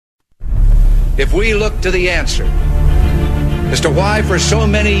if we look to the answer as to why for so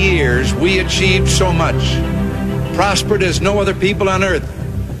many years we achieved so much, prospered as no other people on earth,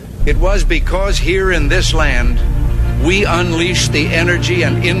 it was because here in this land we unleashed the energy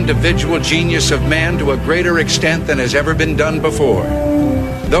and individual genius of man to a greater extent than has ever been done before.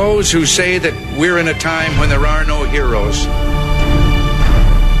 Those who say that we're in a time when there are no heroes,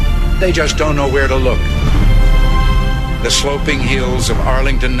 they just don't know where to look. The sloping hills of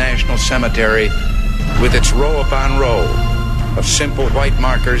Arlington National Cemetery, with its row upon row of simple white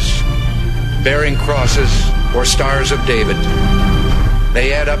markers bearing crosses or stars of David,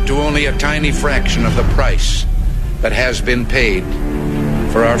 they add up to only a tiny fraction of the price that has been paid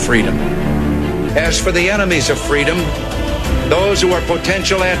for our freedom. As for the enemies of freedom, those who are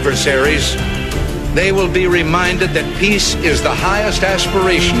potential adversaries, they will be reminded that peace is the highest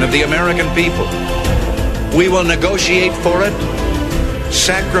aspiration of the American people. We will negotiate for it,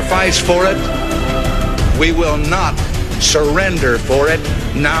 sacrifice for it. We will not surrender for it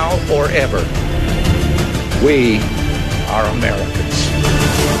now or ever. We are Americans.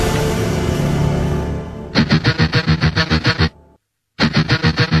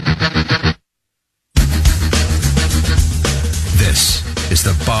 This is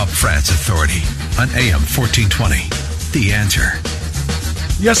the Bob Frantz Authority on AM 1420. The Answer.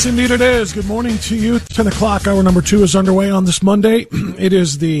 Yes, indeed it is. Good morning to you. 10 o'clock, hour number 2 is underway on this Monday. It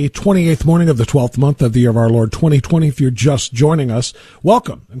is the 28th morning of the 12th month of the year of our Lord 2020. If you're just joining us,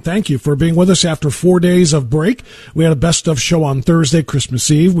 welcome and thank you for being with us after 4 days of break. We had a best of show on Thursday, Christmas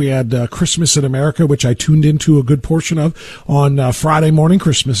Eve. We had Christmas in America, which I tuned into a good portion of on Friday morning,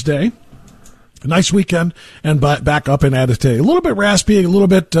 Christmas Day. A nice weekend and back up and at it today. A little bit raspy, a little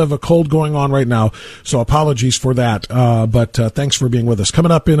bit of a cold going on right now, so apologies for that. But thanks for being with us.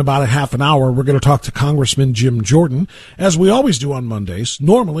 Coming up in about a half an hour, we're going to talk to Congressman Jim Jordan, as we always do on Mondays.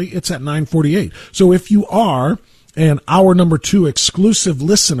 Normally, it's at 9:48. So if you are an hour number 2 exclusive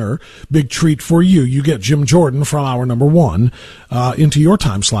listener, big treat for you. You get Jim Jordan from hour number 1 into your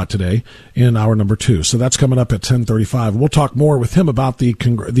time slot today in hour number 2. So that's coming up at 10:35. We'll talk more with him about the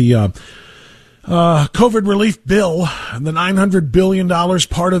COVID relief bill, the $900 billion,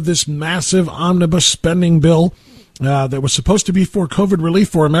 part of this massive omnibus spending bill that was supposed to be for COVID relief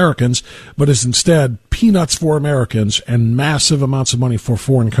for Americans, but is instead peanuts for Americans and massive amounts of money for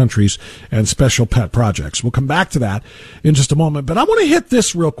foreign countries and special pet projects. We'll come back to that in just a moment, but I want to hit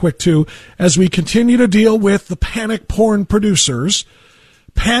this real quick, too, as we continue to deal with the panic porn producers.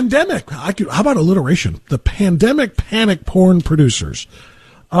 Pandemic. How about alliteration? The pandemic panic porn producers.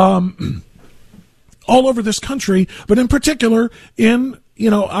 All over this country, but in particular in,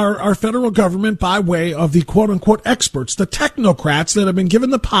 our federal government by way of the quote-unquote experts, the technocrats that have been given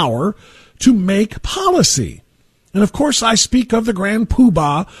the power to make policy. And, of course, I speak of the grand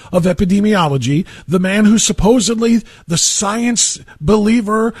poobah of epidemiology, the man who's supposedly the science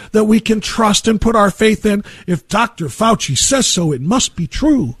believer that we can trust and put our faith in. If Dr. Fauci says so, it must be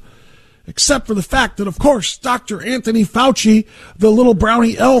true. Except for the fact that, of course, Dr. Anthony Fauci, the little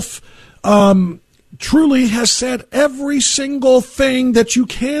brownie elf, truly has said every single thing that you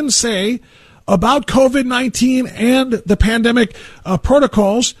can say about COVID-19 and the pandemic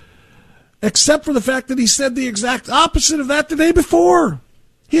protocols, except for the fact that he said the exact opposite of that the day before.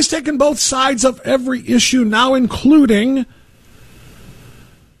 He's taken both sides of every issue now, including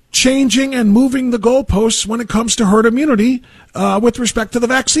changing and moving the goalposts when it comes to herd immunity with respect to the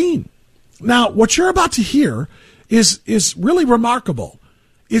vaccine. Now, what you're about to hear is really remarkable.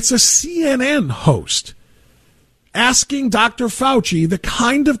 It's a CNN host asking Dr. Fauci the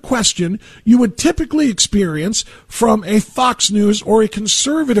kind of question you would typically experience from a Fox News or a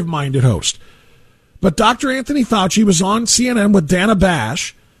conservative-minded host. But Dr. Anthony Fauci was on CNN with Dana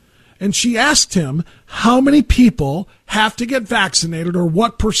Bash, and she asked him how many people have to get vaccinated or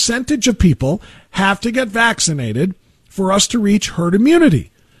what percentage of people have to get vaccinated for us to reach herd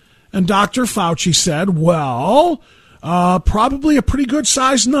immunity. And Dr. Fauci said, well, probably a pretty good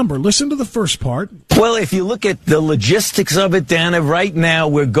sized number. Listen to the first part. Well, if you look at the logistics of it, Dana, right now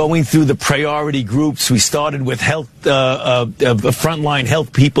we're going through the priority groups. We started with health, frontline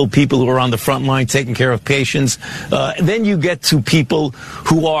health people who are on the front line taking care of patients. Then you get to people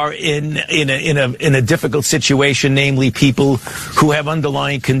who are in a difficult situation, namely people who have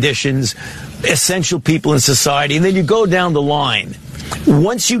underlying conditions, essential people in society. And then you go down the line.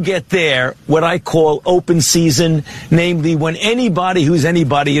 Once you get there, what I call open season, namely when anybody who's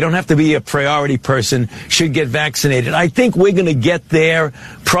anybody, you don't have to be a priority person, should get vaccinated. I think we're going to get there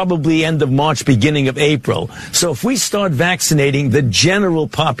probably end of March, beginning of April. So if we start vaccinating the general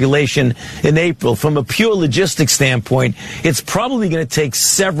population in April, from a pure logistics standpoint, it's probably going to take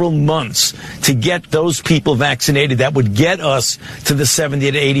several months to get those people vaccinated that would get us to the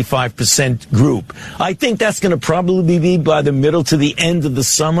 70 to 85% group. I think that's going to probably be by the middle to the end of the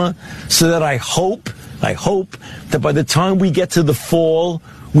summer, so that I hope that by the time we get to the fall,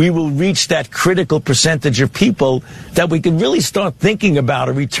 we will reach that critical percentage of people that we can really start thinking about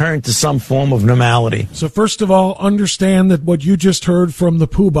a return to some form of normality. So first of all, understand that what you just heard from the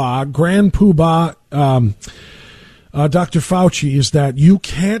Poobah, Grand Poobah, Dr. Fauci, is that you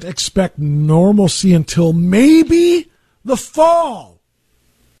can't expect normalcy until maybe the fall.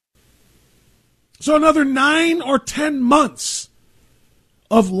 So another 9 or 10 months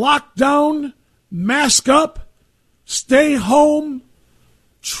of lockdown, mask up, stay home,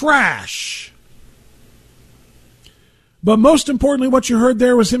 trash. But most importantly, what you heard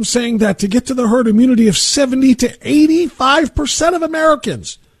there was him saying that to get to the herd immunity of 70 to 85% of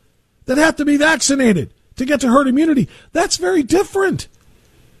Americans that have to be vaccinated to get to herd immunity, that's very different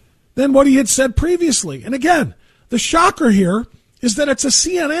than what he had said previously. And again, the shocker here is that it's a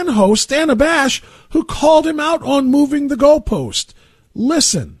CNN host, Dana Bash, who called him out on moving the goalpost.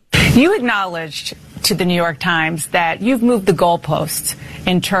 Listen. You acknowledged to the New York Times that you've moved the goalposts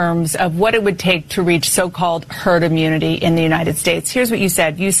in terms of what it would take to reach so-called herd immunity in the United States. Here's what you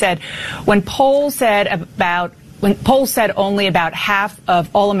said. You said when polls said only about half of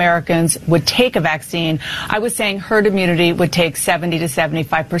all Americans would take a vaccine, I was saying herd immunity would take 70 to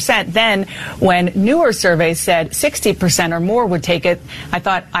 75%. Then when newer surveys said 60% or more would take it, I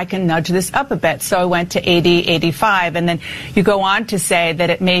thought I can nudge this up a bit. So I went to 80, 85. And then you go on to say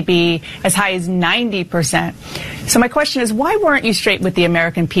that it may be as high as 90%. So my question is, why weren't you straight with the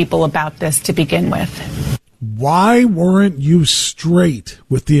American people about this to begin with? Why weren't you straight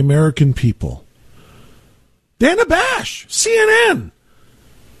with the American people? Dana Bash, CNN.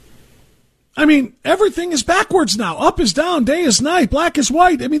 I mean, everything is backwards now. Up is down, day is night, black is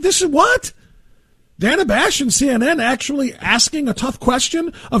white. I mean, this is what? Dana Bash and CNN actually asking a tough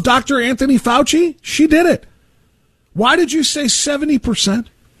question of Dr. Anthony Fauci? She did it. Why did you say 70%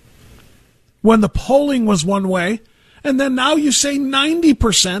 when the polling was one way, and then now you say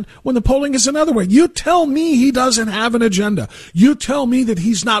 90% when the polling is another way? You tell me he doesn't have an agenda. You tell me that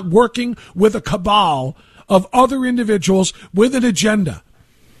he's not working with a cabal of other individuals with an agenda.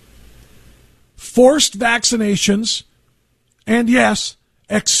 Forced vaccinations, and yes,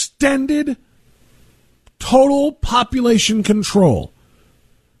 extended total population control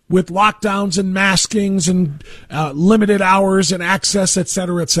with lockdowns and maskings and limited hours and access, et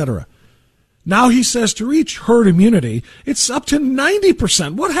cetera, et cetera. Now he says to reach herd immunity, it's up to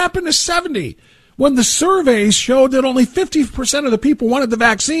 90%. What happened to 70%? When the surveys showed that only 50% of the people wanted the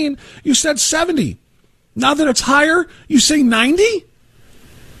vaccine, you said 70%. Now that it's higher, you say 90%?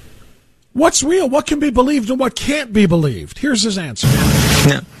 What's real? What can be believed and what can't be believed? Here's his answer.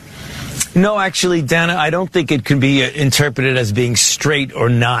 No, actually, Dana, I don't think it can be interpreted as being straight or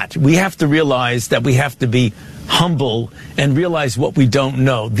not. We have to realize that we have to be humble and realize what we don't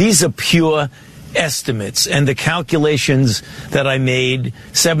know. These are pure estimates, and the calculations that I made,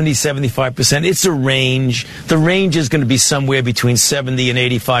 70, 75%, it's a range. The range is going to be somewhere between 70 and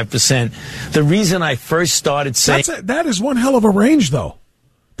 85%. The reason I first started saying... that is one hell of a range, though.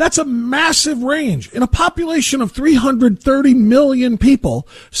 That's a massive range. In a population of 330 million people,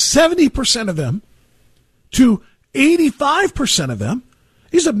 70% of them to 85% of them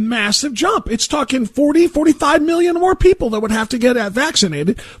is a massive jump. It's talking 40, 45 million more people that would have to get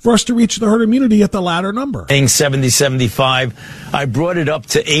vaccinated for us to reach the herd immunity at the latter number. Saying 70, 75. I brought it up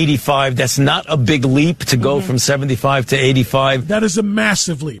to 85. That's not a big leap to go from 75 to 85. That is a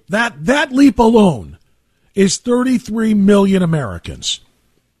massive leap. That leap alone is 33 million Americans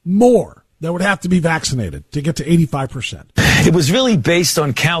more that would have to be vaccinated to get to 85%. It was really based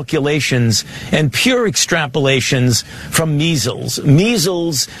on calculations and pure extrapolations from measles.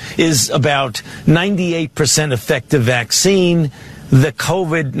 Measles is about 98% effective vaccine. The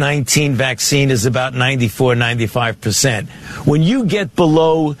COVID-19 vaccine is about 94, 95%. When you get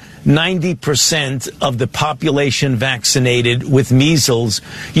below 90% of the population vaccinated with measles,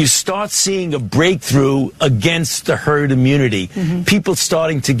 you start seeing a breakthrough against the herd immunity. People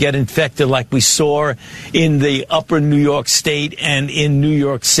starting to get infected like we saw in the upper New York State and in New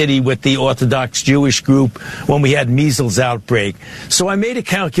York City with the Orthodox Jewish group when we had measles outbreak. So I made a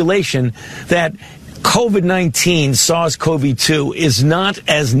calculation that COVID-19, SARS-CoV-2, is not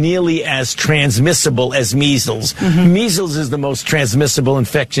as nearly as transmissible as measles. Mm-hmm. Measles is the most transmissible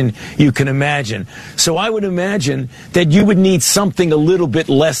infection you can imagine. So I would imagine that you would need something a little bit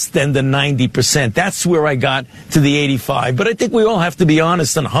less than the 90%. That's where I got to the 85. But I think we all have to be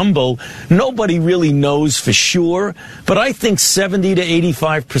honest and humble. Nobody really knows for sure. But I think 70 to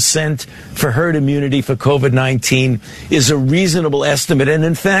 85% for herd immunity for COVID-19 is a reasonable estimate. And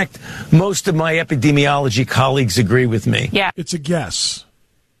in fact, most of my epidemiology colleagues agree with me. Yeah. It's a guess.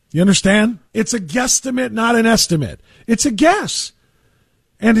 You understand? It's a guesstimate, not an estimate. It's a guess.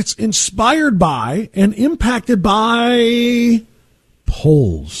 And it's inspired by and impacted by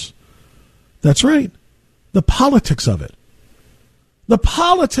polls. That's right. The politics of it. The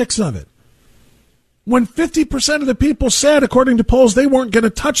politics of it. When 50% of the people said, according to polls, they weren't going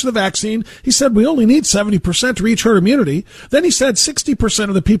to touch the vaccine, he said we only need 70% to reach herd immunity. Then he said 60%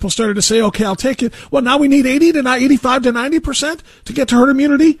 of the people started to say, okay, I'll take it. Well, now we need 85 to 90% to get to herd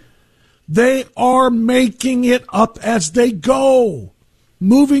immunity. They are making it up as they go,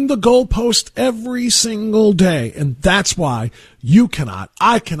 moving the goalpost every single day. And that's why you cannot,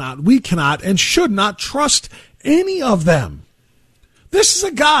 I cannot, we cannot, and should not trust any of them. This is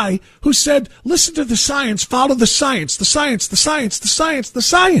a guy who said, listen to the science, follow the science, the science, the science, the science, the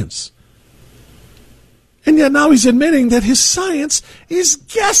science. And yet now he's admitting that his science is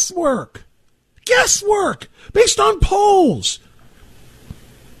guesswork. Guesswork based on polls.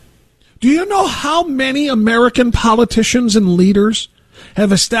 Do you know how many American politicians and leaders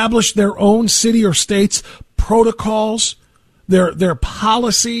have established their own city or state's protocols, their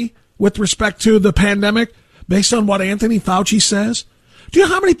policy with respect to the pandemic based on what Anthony Fauci says? Do you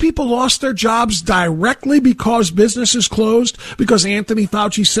know how many people lost their jobs directly because businesses closed because Anthony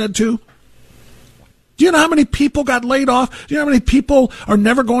Fauci said to? Do you know how many people got laid off? Do you know how many people are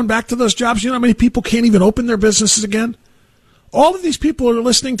never going back to those jobs? Do you know how many people can't even open their businesses again? All of these people are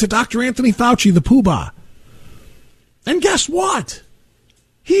listening to Dr. Anthony Fauci, the poobah. And guess what?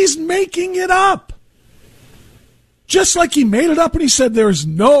 He's making it up. Just like he made it up when he said there's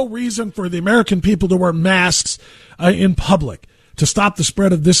no reason for the American people to wear masks in public to stop the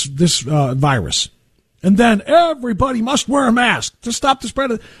spread of this virus. And then everybody must wear a mask to stop the spread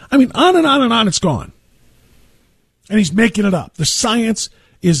of... I mean, on and on and on it's gone. And he's making it up. The science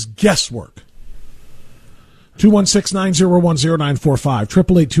is guesswork.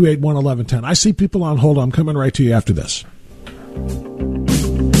 216-901-0945, 888-281-1110. I see people on hold. I'm coming right to you after this.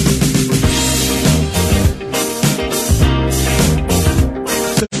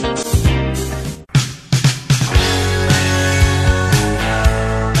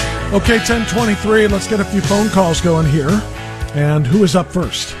 Okay, 10:23. Let's get a few phone calls going here. And who is up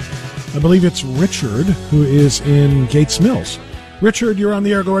first? I believe it's Richard, who is in Gates Mills. Richard, you're on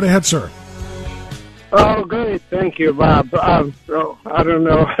the air. Go right ahead, sir. Oh, great. Thank you, Bob. So I don't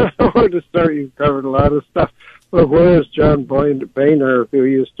know where to start. You've covered a lot of stuff. But where's John Boehner, who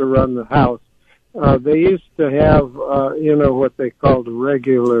used to run the House? They used to have, what they called a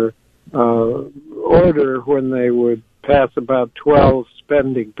regular order when they would pass about 12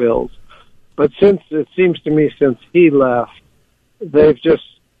 spending bills. But since he left, they've just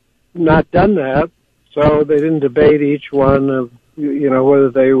not done that. So they didn't debate each one of, whether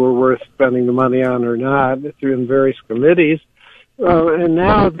they were worth spending the money on or not through various committees. And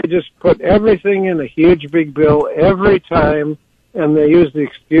now they just put everything in a huge big bill every time, and they use the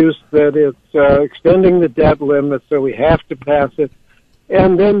excuse that it's extending the debt limit, so we have to pass it.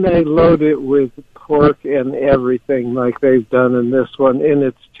 And then they load it with pork and everything like they've done in this one, and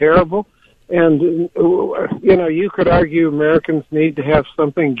it's terrible. And, you could argue Americans need to have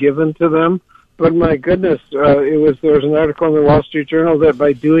something given to them, but my goodness, there was an article in the Wall Street Journal that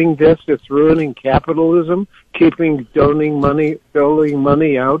by doing this, it's ruining capitalism, doling money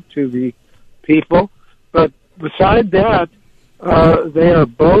out to the people. But beside that, they are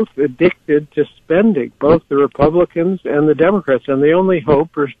both addicted to spending, both the Republicans and the Democrats. And the only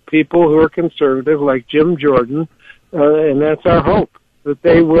hope are people who are conservative, like Jim Jordan, and that's our hope, that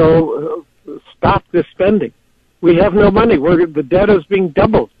they will stop this spending. We have no money. The debt is being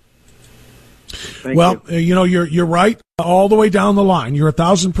doubled. You're right all the way down the line. You're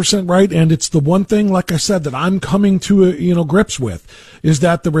 1,000% right, and it's the one thing, like I said, that I'm coming to grips with, is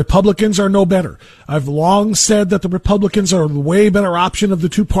that the Republicans are no better. I've long said that the Republicans are the way better option of the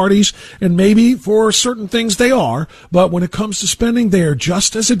two parties, and maybe for certain things they are, but when it comes to spending, they are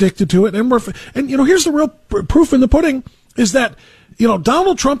just as addicted to it. And here's the real proof in the pudding, is that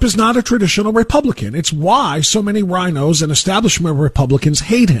Donald Trump is not a traditional Republican. It's why so many rhinos and establishment Republicans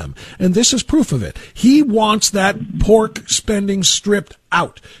hate him. And this is proof of it. He wants that pork spending stripped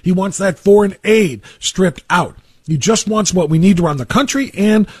out. He wants that foreign aid stripped out. He just wants what we need to run the country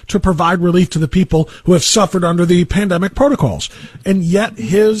and to provide relief to the people who have suffered under the pandemic protocols. And yet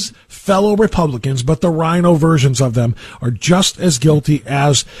his fellow Republicans, but the rhino versions of them, are just as guilty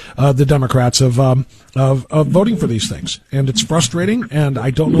as the Democrats of voting for these things. And it's frustrating, and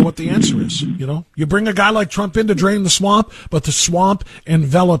I don't know what the answer is. You bring a guy like Trump in to drain the swamp, but the swamp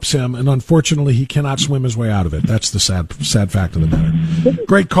envelops him, and unfortunately he cannot swim his way out of it. That's the sad fact of the matter.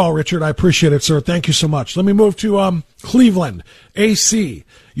 Great call, Richard. I appreciate it, sir. Thank you so much. Let me move to Cleveland. AC,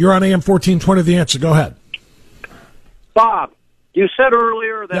 you're on AM 1420, The Answer. Go ahead. Bob, you said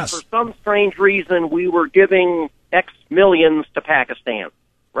earlier that for some strange reason we were giving X millions to Pakistan,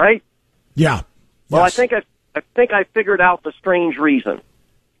 right? Yeah. Well, yes. I think I figured out the strange reason.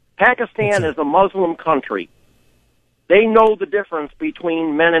 Pakistan is a Muslim country. They know the difference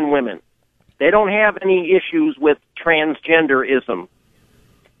between men and women. They don't have any issues with transgenderism.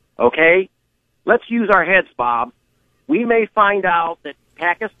 Okay? Let's use our heads, Bob. We may find out that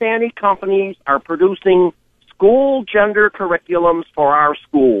Pakistani companies are producing school gender curriculums for our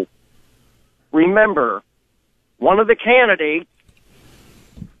school. Remember, one of the candidates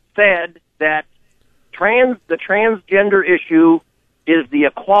said that the transgender issue is the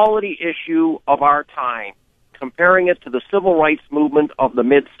equality issue of our time, comparing it to the civil rights movement of the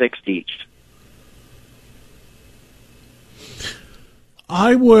mid-'60s.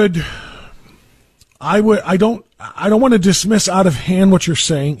 I don't want to dismiss out of hand what you're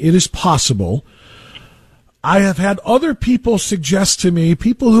saying. It is possible. I have had other people suggest to me,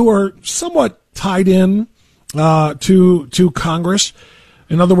 people who are somewhat tied in to Congress,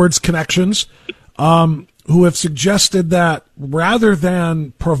 in other words, connections, who have suggested that rather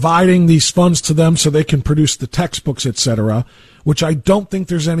than providing these funds to them so they can produce the textbooks, etc., which I don't think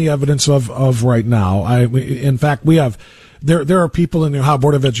there's any evidence of right now. In fact, we have. There are people in the Ohio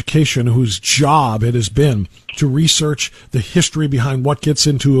Board of Education whose job it has been to research the history behind what gets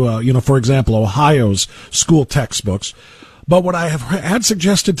into, for example, Ohio's school textbooks. But what I have had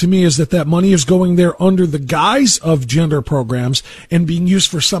suggested to me is that money is going there under the guise of gender programs and being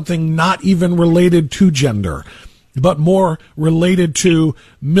used for something not even related to gender, but more related to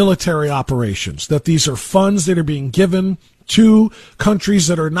military operations, that these are funds that are being given to countries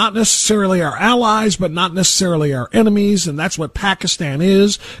that are not necessarily our allies, but not necessarily our enemies, and that's what Pakistan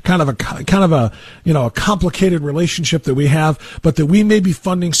is. Kind of a complicated relationship that we have, but that we may be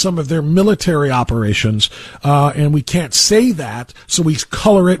funding some of their military operations, and we can't say that, so we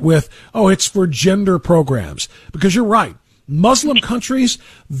color it with, it's for gender programs. Because you're right, Muslim countries,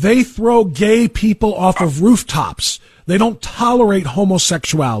 they throw gay people off of rooftops. They don't tolerate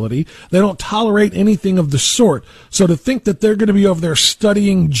homosexuality. They don't tolerate anything of the sort. So to think that they're going to be over there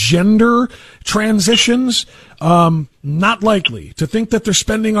studying gender transitions, not likely. To think that they're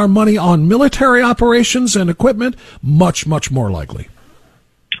spending our money on military operations and equipment, much, much more likely.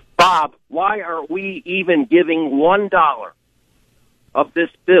 Bob, why are we even giving $1 of this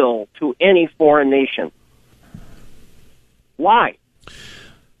bill to any foreign nation? Why?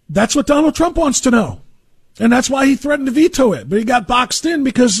 That's what Donald Trump wants to know. And that's why he threatened to veto it. But he got boxed in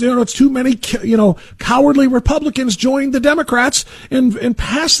because, it's too many, cowardly Republicans joined the Democrats in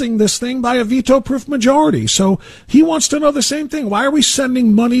passing this thing by a veto-proof majority. So he wants to know the same thing. Why are we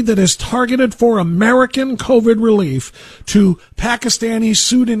sending money that is targeted for American COVID relief to Pakistanis,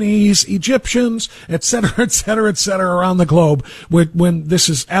 Sudanese, Egyptians, et cetera, around the globe when this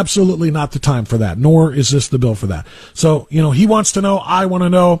is absolutely not the time for that, nor is this the bill for that. So, he wants to know, I want to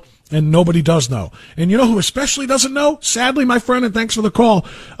know. And nobody does know. And you know who especially doesn't know? Sadly, my friend, and thanks for the call,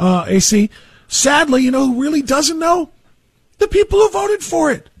 AC. Sadly, you know who really doesn't know? The people who voted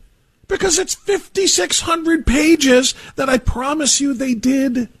for it. Because it's 5,600 pages that I promise you they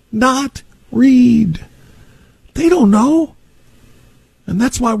did not read. They don't know. And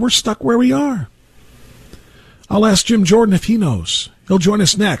that's why we're stuck where we are. I'll ask Jim Jordan if he knows. He'll join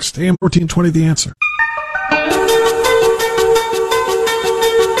us next. AM 1420, The Answer.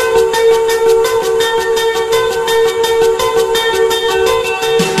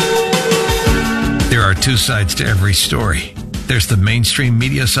 There are two sides to every story. There's the mainstream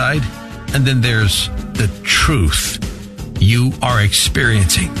media side, and then there's the truth. You are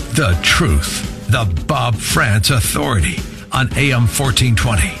experiencing the truth. The Bob France Authority on AM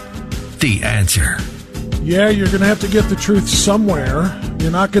 1420. The Answer. Yeah, you're going to have to get the truth somewhere.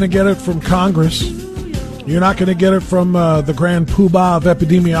 You're not going to get it from Congress. You're not going to get it from the grand poobah of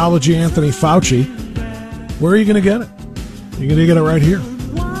epidemiology, Anthony Fauci. Where are you going to get it? You're going to get it right here.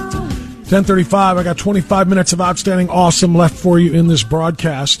 10:35. I got 25 minutes of outstanding awesome left for you in this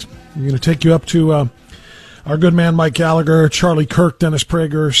broadcast. I'm going to take you up to our good man Mike Gallagher, Charlie Kirk, Dennis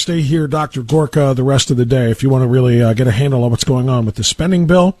Prager. Stay here, Dr. Gorka, the rest of the day if you want to really get a handle on what's going on with the spending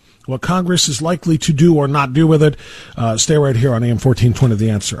bill, what Congress is likely to do or not do with it. Stay right here on AM 1420,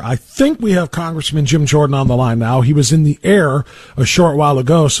 The Answer. I think we have Congressman Jim Jordan on the line now. He was in the air a short while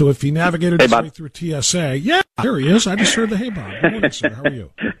ago, so if he navigated his way through TSA, yeah, here he is. I just heard the hey, Bob. Good morning, sir. How are you?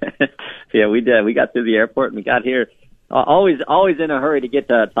 Yeah, we did. We got through the airport and we got here. Always in a hurry to get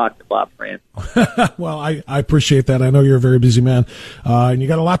to talk to Bob France. Well, I appreciate that. I know you're a very busy man, and you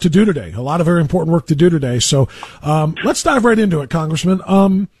got a lot to do today, a lot of very important work to do today. So let's dive right into it,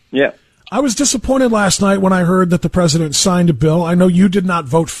 Congressman. Yeah. I was disappointed last night when I heard that the president signed a bill. I know you did not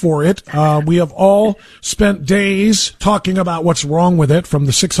vote for it. We have all spent days talking about what's wrong with it, from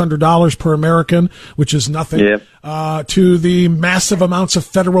the $600 per American, which is nothing, to the massive amounts of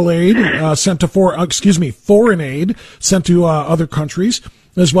federal aid sent to foreign aid sent to other countries,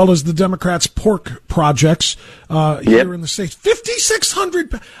 as well as the Democrats' pork projects here in the States.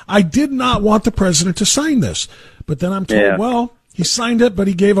 5,600. I did not want the president to sign this, but then I'm told, well, he signed it, but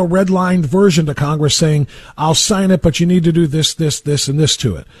he gave a red-lined version to Congress saying, I'll sign it, but you need to do this, this, this, and this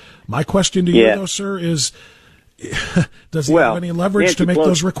to it. My question to you, though, sir, is does he have any leverage Nancy to make Pelosi,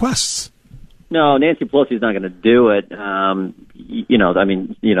 those requests? No, Nancy Pelosi's not going to do it. I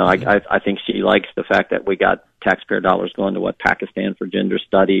think she likes the fact that we got taxpayer dollars going to Pakistan for gender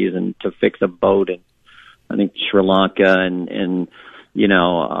studies and to fix a boat in, I think, Sri Lanka and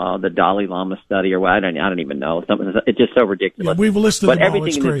the Dalai Lama study or what, I don't even know. It's just so ridiculous. Yeah, we've listed them all.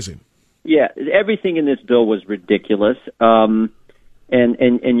 It's crazy. Everything in this bill was ridiculous. And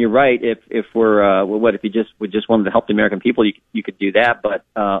you're right. If we're if you just wanted to help the American people, you could do that. But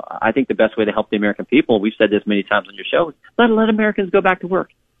I think the best way to help the American people, we've said this many times on your show, is let Americans go back to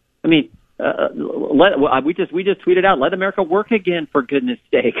work. I mean, we just tweeted out, let America work again, for goodness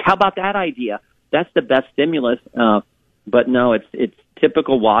sake. How about that idea? That's the best stimulus. But no, it's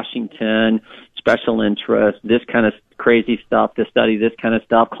typical Washington, special interest, this kind of crazy stuff to study this kind of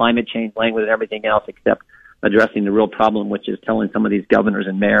stuff, climate change language and everything else, except addressing the real problem, which is telling some of these governors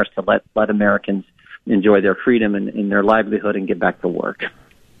and mayors to let Americans enjoy their freedom and their livelihood and get back to work.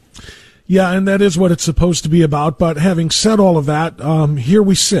 Yeah, and that is what it's supposed to be about. But having said all of that, here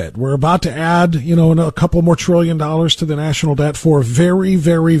we sit. We're about to add, a couple more $1 trillion to the national debt for very,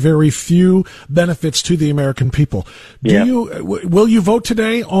 very, very few benefits to the American people. Will you vote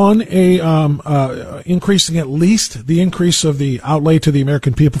today on increasing at least the increase of the outlay to the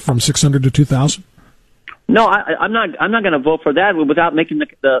American people from $600 to $2,000? No, I'm not going to vote for that without making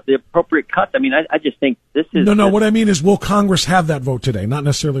the appropriate cuts. I mean, I just think this is... No, what I mean is, will Congress have that vote today? Not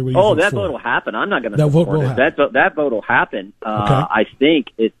necessarily will you vote that for. vote will happen. I'm not going to support vote it. That vote will happen. Okay. I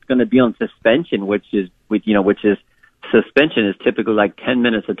think it's going to be on suspension, which is suspension is typically like 10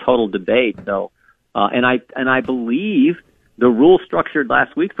 minutes of total debate. So, and I believe the rule structured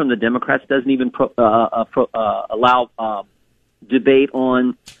last week from the Democrats doesn't even allow debate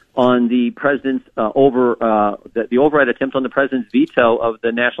on the president's the override attempt on the president's veto of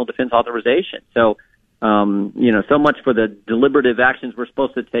the National Defense Authorization. So, so much for the deliberative actions we're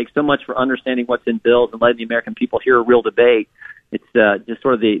supposed to take, so much for understanding what's in bills and letting the American people hear a real debate. It's just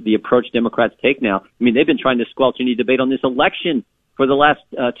sort of the approach Democrats take now. I mean, they've been trying to squelch any debate on this election for the last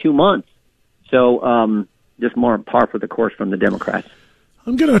 2 months. So just more par for the course from the Democrats.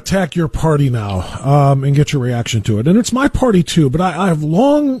 I'm going to attack your party now and get your reaction to it. And it's my party, too. But I have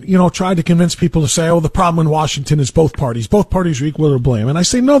long, tried to convince people to say, the problem in Washington is both parties. Both parties are equal to blame. And I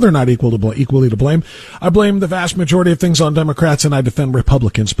say, no, they're not equally to blame. I blame the vast majority of things on Democrats, and I defend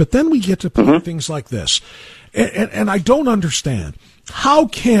Republicans. But then we get to things like this. And I don't understand. How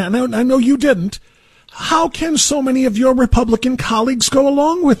can, I know you didn't, how can so many of your Republican colleagues go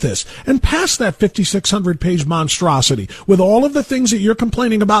along with this and pass that 5,600-page monstrosity with all of the things that you're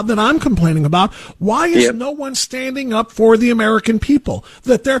complaining about that I'm complaining about? Why is no one standing up for the American people,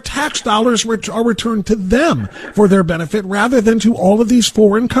 that their tax dollars are returned to them for their benefit rather than to all of these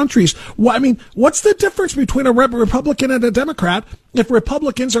foreign countries? What's the difference between a Republican and a Democrat if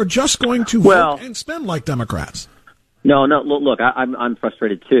Republicans are just going to vote and spend like Democrats? No. Look, I'm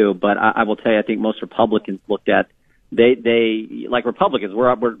frustrated too, but I will tell you, I think most Republicans looked at they like Republicans.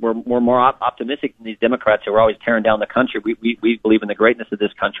 We're more optimistic than these Democrats who are always tearing down the country. We believe in the greatness of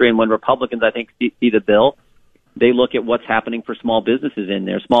this country, and when Republicans, I think, see the bill, they look at what's happening for small businesses in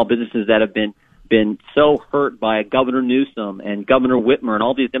there, small businesses that have been so hurt by Governor Newsom and Governor Whitmer and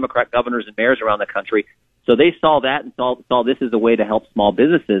all these Democrat governors and mayors around the country. So they saw that and saw this as a way to help small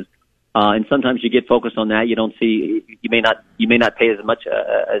businesses. And sometimes you get focused on that. You don't see, you may not pay as much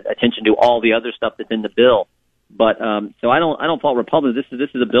attention to all the other stuff that's in the bill. But so I don't fault Republicans. This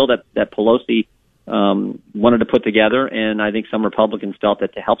is a bill that Pelosi wanted to put together, and I think some Republicans felt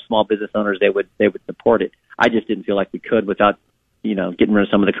that to help small business owners, they would support it. I just didn't feel like we could without, getting rid of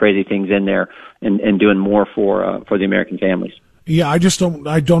some of the crazy things in there and doing more for the American families. Yeah, I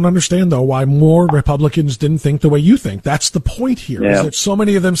don't understand, though, why more Republicans didn't think the way you think. That's the point here, is that so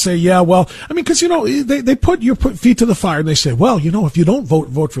many of them say, yeah, well, I mean, because, they put feet to the fire and they say, well, if you don't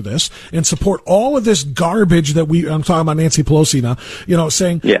vote for this and support all of this garbage that I'm talking about Nancy Pelosi now,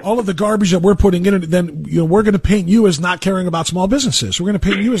 saying all of the garbage that we're putting in it, then, we're going to paint you as not caring about small businesses. We're going to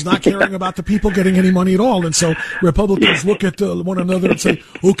paint you as not caring about the people getting any money at all. And so Republicans look at one another and say,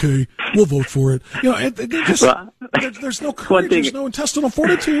 okay, we'll vote for it. There's no courage. There's no intestinal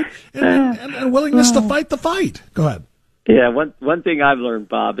fortitude and willingness to fight the fight. Go ahead. Yeah, one thing I've learned,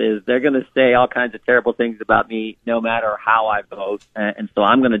 Bob, is they're going to say all kinds of terrible things about me no matter how I vote. And so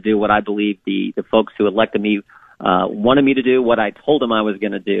I'm going to do what I believe the folks who elected me wanted me to do, what I told them I was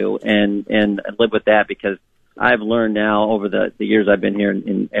going to do, and live with that, because I've learned now over the years I've been here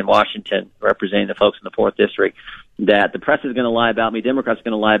in Washington representing the folks in the 4th District that the press is going to lie about me, Democrats are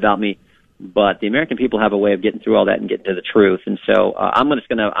going to lie about me, but the American people have a way of getting through all that and getting to the truth. And so I'm going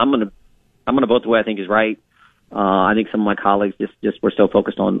to vote the way I think is right. I think some of my colleagues just were so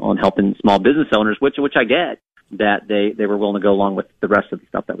focused on helping small business owners, which I get, that they were willing to go along with the rest of the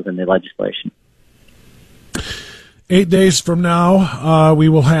stuff that was in the legislation. 8 days from now, we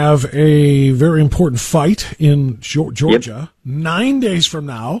will have a very important fight in Georgia. Yep. 9 days from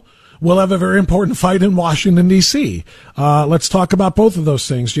now, we'll have a very important fight in Washington, D.C. Let's talk about both of those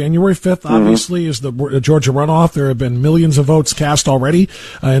things. January 5th, obviously, is the Georgia runoff. There have been millions of votes cast already,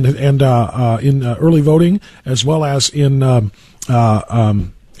 and in early voting, as well as in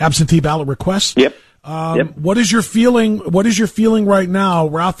absentee ballot requests. Yep. What is your feeling? What is your feeling right now,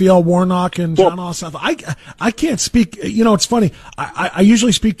 Raphael Warnock and John Ossoff? I can't speak. It's funny. I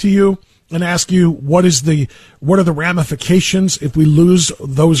usually speak to you and ask you what are the ramifications if we lose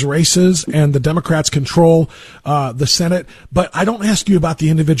those races and the Democrats control the Senate, but I don't ask you about the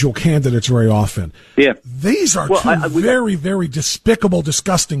individual candidates very often. Yeah. These are very, very despicable,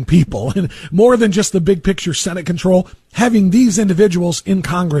 disgusting people, and more than just the big picture Senate control, having these individuals in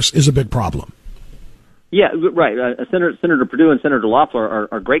Congress is a big problem. Yeah, right. Senator Perdue and Senator Loeffler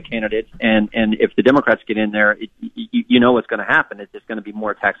are great candidates, and if the Democrats get in there, you know what's going to happen. It's just going to be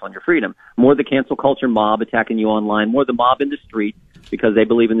more attacks on your freedom, more the cancel culture mob attacking you online, more the mob in the street because they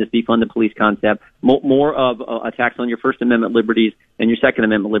believe in this defund the police concept, more of attacks on your First Amendment liberties and your Second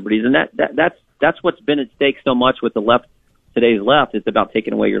Amendment liberties, and that's what's been at stake so much with the left. Today's left is about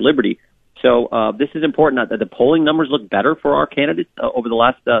taking away your liberty. So this is important. That the polling numbers look better for our candidates over the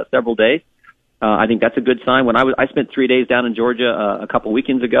last several days. I think that's a good sign. When I spent 3 days down in Georgia a couple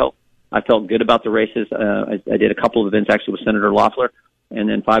weekends ago, I felt good about the races. I did a couple of events actually with Senator Loeffler, and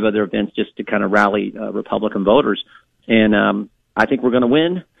then 5 other events just to kind of rally Republican voters. And I think we're going to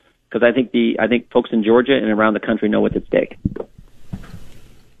win because I think folks in Georgia and around the country know what's at stake.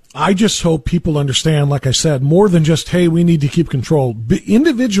 I just hope people understand, like I said, more than just, hey, we need to keep control.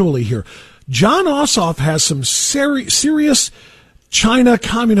 Individually here, John Ossoff has some serious China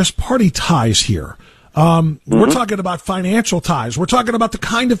Communist Party ties here. We're talking about financial ties. We're talking about the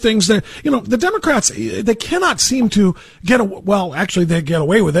kind of things that, the Democrats, they cannot seem to actually they get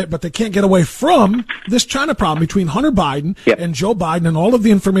away with it, but they can't get away from this China problem between Hunter Biden and Joe Biden and all of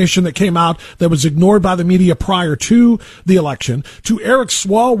the information that came out that was ignored by the media prior to the election, to Eric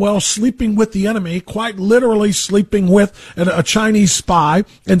Swalwell sleeping with the enemy, quite literally sleeping with a Chinese spy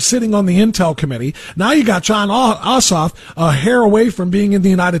and sitting on the Intel committee. Now you got John Ossoff a hair away from being in the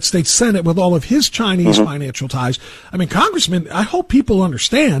United States Senate with all of his Chinese financial ties. I mean, Congressman, I hope people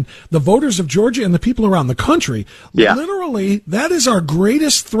understand, the voters of Georgia and the people around the country, literally, that is our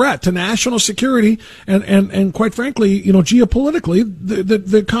greatest threat to national security and quite frankly, geopolitically,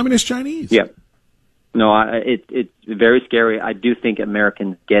 the communist Chinese. Yeah. No, it's very scary. I do think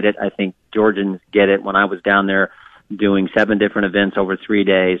Americans get it. I think Georgians get it. When I was down there doing 7 different events over 3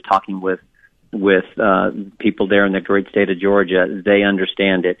 days, talking with people there in the great state of Georgia, they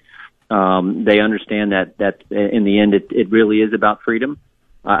understand it. They understand that in the end, it really is about freedom.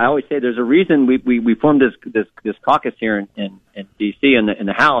 I always say there's a reason we formed this caucus here in D.C. in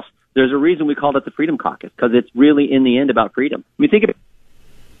the House. There's a reason we called it the Freedom Caucus, because it's really in the end about freedom. I mean, think of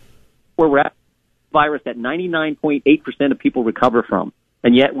where we're at, virus that 99.8% of people recover from,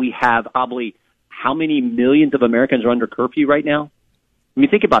 and yet we have probably how many millions of Americans are under curfew right now? I mean,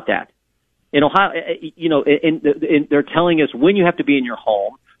 think about that. In Ohio, and they're telling us when you have to be in your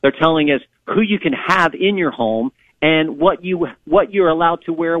home. They're telling us who you can have in your home and what you're allowed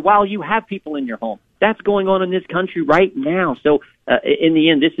to wear while you have people in your home. That's going on in this country right now. So in the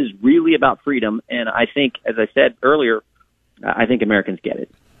end, this is really about freedom. And I think, as I said earlier, I think Americans get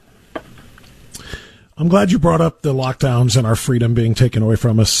it. I'm glad you brought up the lockdowns and our freedom being taken away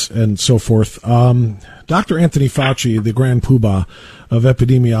from us and so forth. Dr. Anthony Fauci, the grand poobah of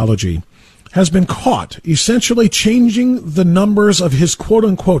epidemiology, has been caught essentially changing the numbers of his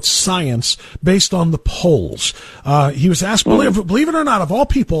quote-unquote science based on the polls. He was asked, believe it or not, of all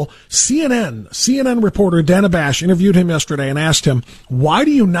people, CNN reporter Dana Bash interviewed him yesterday and asked him, why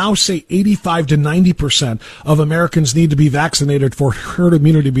do you now say 85 to 90% of Americans need to be vaccinated for herd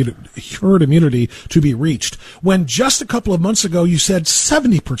immunity to be reached, when just a couple of months ago you said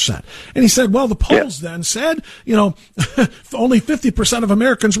 70%? And he said, well, the polls then said, only 50% of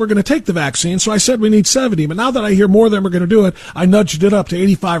Americans were going to take the vaccine. So I said we need 70, but now that I hear more of them are going to do it, I nudged it up to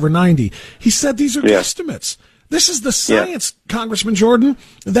 85 or 90. He said these are guesstimates. This is the science, Congressman Jordan,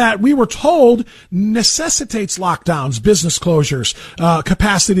 that we were told necessitates lockdowns, business closures,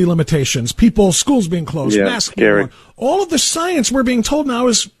 capacity limitations, schools being closed, masks being worn. All of the science we're being told now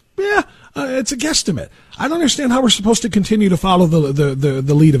is, it's a guesstimate. I don't understand how we're supposed to continue to follow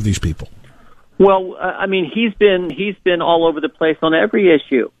the lead of these people. Well, I mean, he's been all over the place on every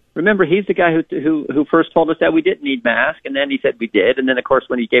issue. Remember, he's the guy who first told us that we didn't need masks, and then he said we did. And then, of course,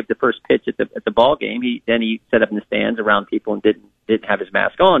 when he gave the first pitch at the ball game, he set up in the stands around people and didn't have his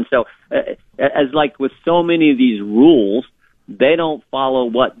mask on. So, as like with so many of these rules, they don't follow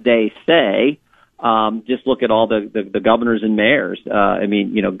what they say. Just look at all the governors and mayors.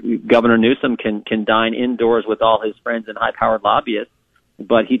 Governor Newsom can dine indoors with all his friends and high-powered lobbyists,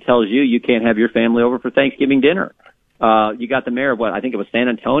 but he tells you can't have your family over for Thanksgiving dinner. You got the mayor of I think it was San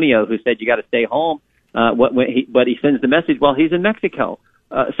Antonio, who said you got to stay home. But he sends the message, well, he's in Mexico.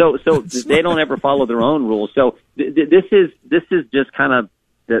 So they don't ever follow their own rules. So this is just kind of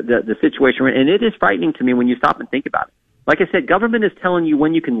the situation, and it is frightening to me when you stop and think about it. Like I said, government is telling you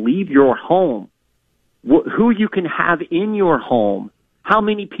when you can leave your home, who you can have in your home, how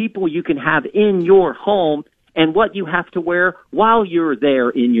many people you can have in your home, and what you have to wear while you're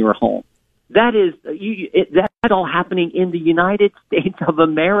there in your home. That's all happening in the United States of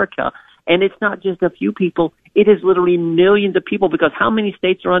America. And it's not just a few people. It is literally millions of people, because how many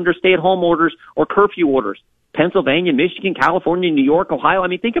states are under stay-at-home orders or curfew orders? Pennsylvania, Michigan, California, New York, Ohio. I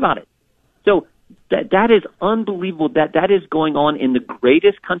mean, think about it. So that is unbelievable that is going on in the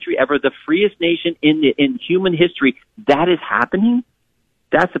greatest country ever, the freest nation in human history. That is happening.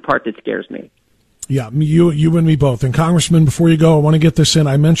 That's the part that scares me. Yeah, you and me both. And Congressman, before you go, I want to get this in.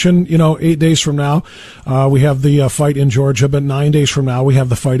 I mentioned, 8 days from now, we have the fight in Georgia, but 9 days from now, we have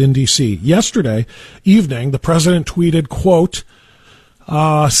the fight in D.C. Yesterday evening, the president tweeted, quote,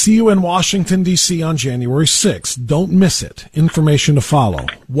 see you in Washington, D.C. on January 6th. Don't miss it. Information to follow.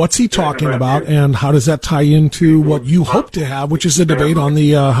 What's he talking about, and how does that tie into what you hope to have, which is a debate on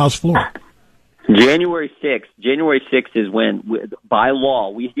the House floor? January 6th is when, by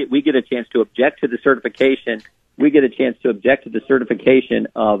law, we get a chance to object to the certification. We get a chance to object to the certification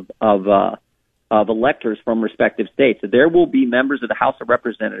of electors from respective states. So there will be members of the House of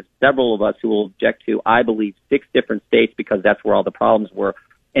Representatives, several of us, who will object to, I believe, 6 different states, because that's where all the problems were.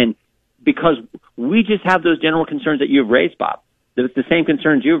 And because we just have those general concerns that you've raised, Bob. It's the same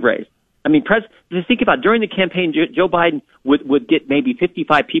concerns you've raised. I mean, just think about, during the campaign, Joe Biden would get maybe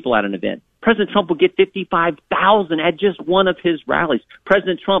 55 people at an event. President Trump would get 55,000 at just one of his rallies.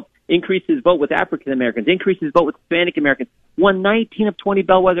 President Trump increased his vote with African Americans, increased his vote with Hispanic Americans, won 19 of 20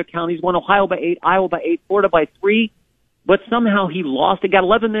 bellwether counties, won Ohio by 8, Iowa by 8, Florida by 3. But somehow he lost. He got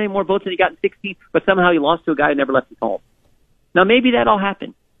 11 million more votes than he got in 16, but somehow he lost to a guy who never left his home. Now, maybe that all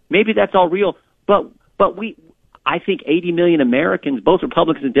happened. Maybe that's all real. But I think 80 million Americans, both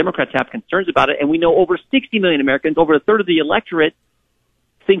Republicans and Democrats, have concerns about it, and we know over 60 million Americans, over a third of the electorate,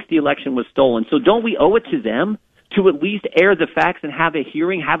 thinks the election was stolen. So don't we owe it to them to at least air the facts and have a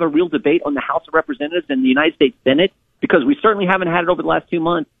hearing, have a real debate on the House of Representatives and the United States Senate? Because we certainly haven't had it over the last 2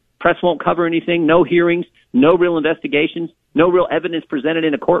 months. Press won't cover anything, no hearings, no real investigations, no real evidence presented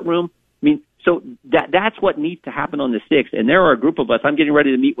in a courtroom. I mean, so that's what needs to happen on the 6th. And there are a group of us. I'm getting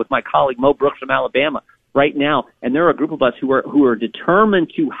ready to meet with my colleague Mo Brooks from Alabama right now, and there are a group of us who are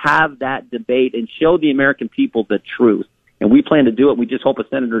determined to have that debate and show the American people the truth. And we plan to do it. We just hope a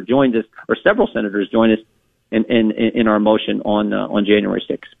senator joins us, or several senators join us in our motion on January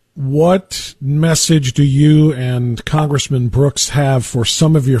 6th. What message do you and Congressman Brooks have for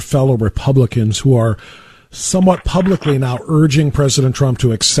some of your fellow Republicans who are somewhat publicly now urging President Trump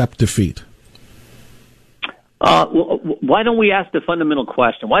to accept defeat? Why don't we ask the fundamental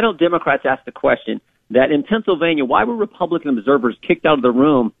question? Why don't Democrats ask the question that in Pennsylvania, why were Republican observers kicked out of the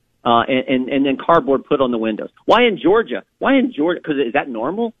room and then cardboard put on the windows? Why in Georgia? Because is that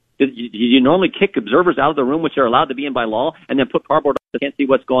normal? Do you normally kick observers out of the room, which they're allowed to be in by law, and then put cardboard up so they can't see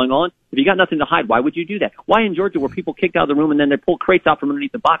what's going on? If you got nothing to hide, why would you do that? Why in Georgia were people kicked out of the room and then they pull crates out from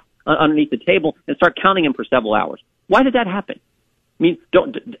underneath the box, underneath the table, and start counting them for several hours? Why did that happen? I mean,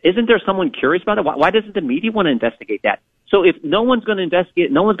 isn't there someone curious about it? Why doesn't the media want to investigate that? So if no one's going to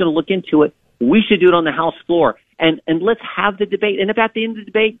investigate, no one's going to look into it, we should do it on the House floor. And let's have the debate. And if at the end of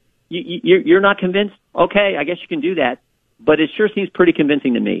the debate you're not convinced, okay, I guess you can do that. But it sure seems pretty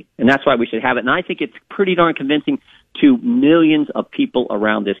convincing to me. And that's why we should have it. And I think it's pretty darn convincing to millions of people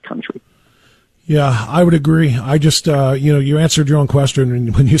around this country. Yeah, I would agree. I just, you answered your own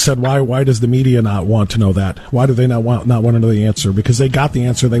question when you said, why does the media not want to know that? Why do they not want to know the answer? Because they got the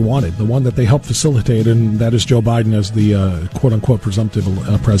answer they wanted, the one that they helped facilitate, and that is Joe Biden as the quote-unquote presumptive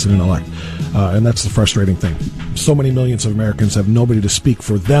president-elect. And that's the frustrating thing. So many millions of Americans have nobody to speak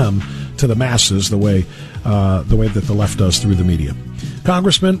for them to the masses the way that the left does through the media.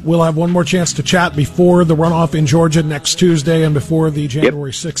 Congressman, we'll have one more chance to chat before the runoff in Georgia next Tuesday and before the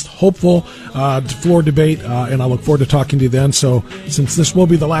January 6th hopeful floor debate, and I look forward to talking to you then. So since this will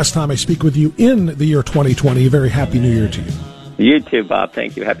be the last time I speak with you in the year 2020, a very happy New Year to you. You too, Bob.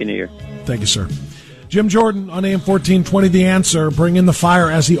 Thank you. Happy New Year. Thank you, sir. Jim Jordan on AM 1420, The Answer. Bring in the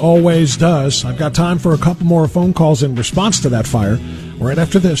fire as he always does. I've got time for a couple more phone calls in response to that fire right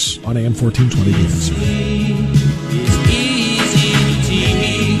after this on AM 1420, The Answer.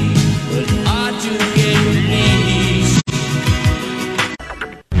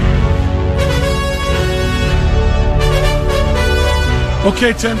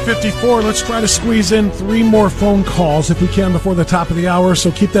 Okay, 10:54. Let's try to squeeze in 3 more phone calls if we can before the top of the hour, so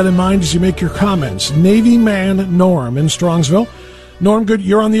keep that in mind as you make your comments. Navy man Norm in Strongsville. Norm, good.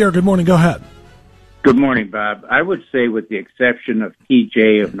 You're on the air. Good morning. Go ahead. Good morning, Bob. I would say with the exception of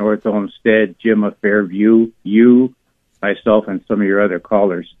TJ of North Olmsted, Jim of Fairview, you, myself, and some of your other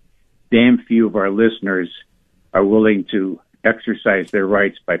callers, damn few of our listeners are willing to exercise their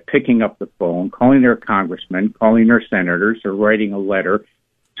rights by picking up the phone, calling their congressmen, calling their senators, or writing a letter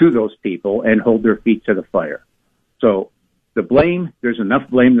to those people and hold their feet to the fire. So the blame, there's enough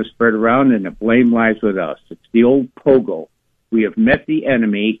blame to spread around, and the blame lies with us. It's the old pogo. We have met the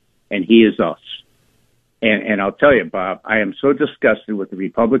enemy, and he is us. And I'll tell you, Bob, I am so disgusted with the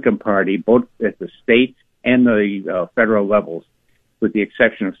Republican Party, both at the state and the federal levels, with the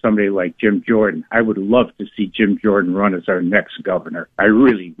exception of somebody like Jim Jordan. I would love to see Jim Jordan run as our next governor. I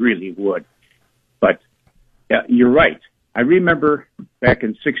really, really would. But you're right. I remember back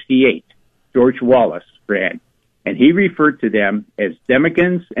in '68, George Wallace ran, and he referred to them as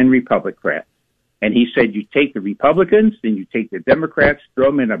Democrats and Republicans. And he said, you take the Republicans, then you take the Democrats, throw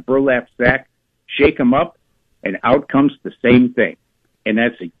them in a burlap sack, shake them up, and out comes the same thing. And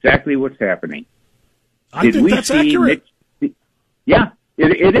that's exactly what's happening. I think that's accurate. Yeah,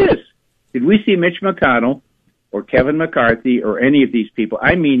 it is. Did we see Mitch McConnell or Kevin McCarthy or any of these people?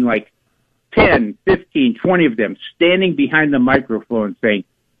 I mean, like 10, 15, 20 of them standing behind the microphone saying,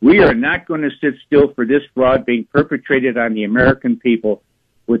 we are not going to sit still for this fraud being perpetrated on the American people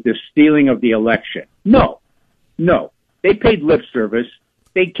with the stealing of the election. No. They paid lip service.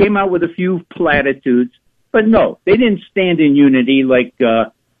 They came out with a few platitudes, but no, they didn't stand in unity like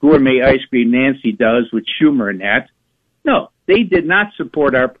Gourmet Ice Cream Nancy does with Schumer and that. No, they did not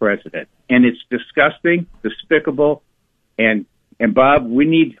support our president, and it's disgusting, despicable, and Bob, we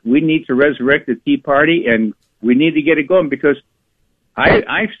need to resurrect the Tea Party, and we need to get it going, because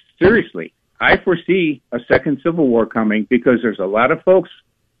I seriously foresee a second Civil War coming, because there's a lot of folks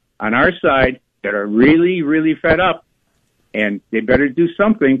on our side that are really, really fed up, and they better do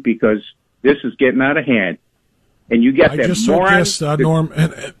something, because this is getting out of hand. And you get that Norm,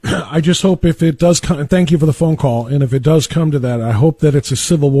 and I just hope if it does come, and thank you for the phone call, and if it does come to that, I hope that it's a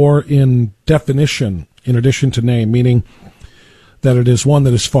civil war in definition, in addition to name, meaning that it is one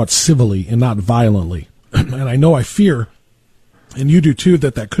that is fought civilly and not violently. And I fear, and you do too,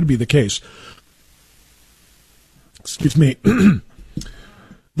 that could be the case. Excuse me.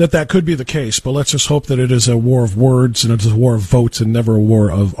 that could be the case, but let's just hope that it is a war of words and it is a war of votes and never a war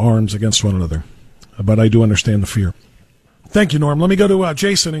of arms against one another. But I do understand the fear. Thank you, Norm. Let me go to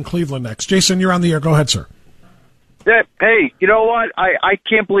Jason in Cleveland next. Jason, you're on the air. Go ahead, sir. Hey, you know what? I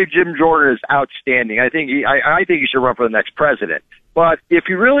can't believe Jim Jordan is outstanding. I think he should run for the next president. But if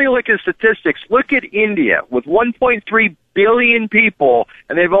you really look at statistics, look at India with 1.3 billion people,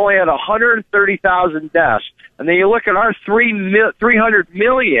 and they've only had 130,000 deaths. And then you look at our 300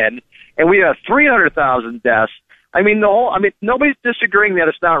 million, and we have 300,000 deaths. I mean, nobody's disagreeing that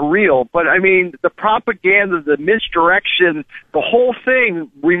it's not real, but I mean, the propaganda, the misdirection, the whole thing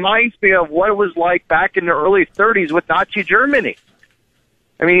reminds me of what it was like back in the early 30s with Nazi Germany.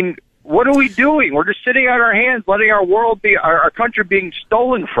 I mean, what are we doing? We're just sitting on our hands, letting our country being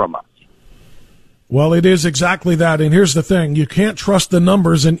stolen from us. Well, it is exactly that. And here's the thing. You can't trust the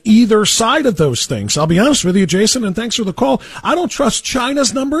numbers in either side of those things. I'll be honest with you, Jason, and thanks for the call. I don't trust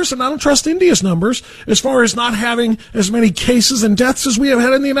China's numbers, and I don't trust India's numbers as far as not having as many cases and deaths as we have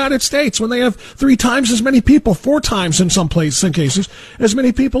had in the United States, when they have 3 times as many people, 4 times in some cases, as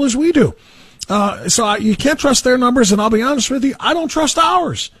many people as we do. So you can't trust their numbers, and I'll be honest with you, I don't trust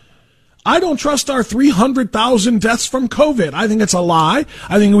ours. I don't trust our 300,000 deaths from COVID. I think it's a lie.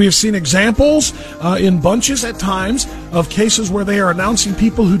 I think we have seen examples in bunches at times of cases where they are announcing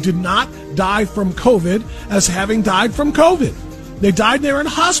people who did not die from COVID as having died from COVID. They died, they were in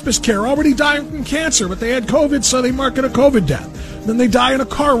hospice care, already dying from cancer, but they had COVID, so they mark it a COVID death. Then they die in a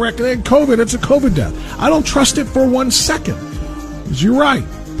car wreck, they had COVID, it's a COVID death. I don't trust it for 1 second. Because you're right,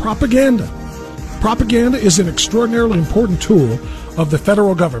 propaganda. Propaganda is an extraordinarily important tool of the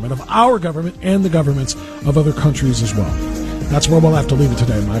federal government, of our government, and the governments of other countries as well. That's where we'll have to leave it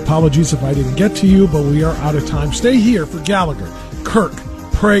today. My apologies if I didn't get to you, but we are out of time. Stay here for Gallagher, Kirk,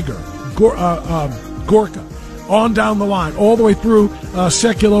 Prager, Gorka, on down the line, all the way through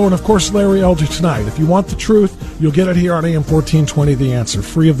Sekulow, and, of course, Larry Elder tonight. If you want the truth, you'll get it here on AM 1420, The Answer.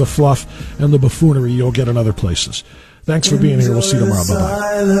 Free of the fluff and the buffoonery you'll get in other places. Thanks for being here. We'll see you tomorrow.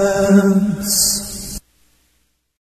 Bye-bye.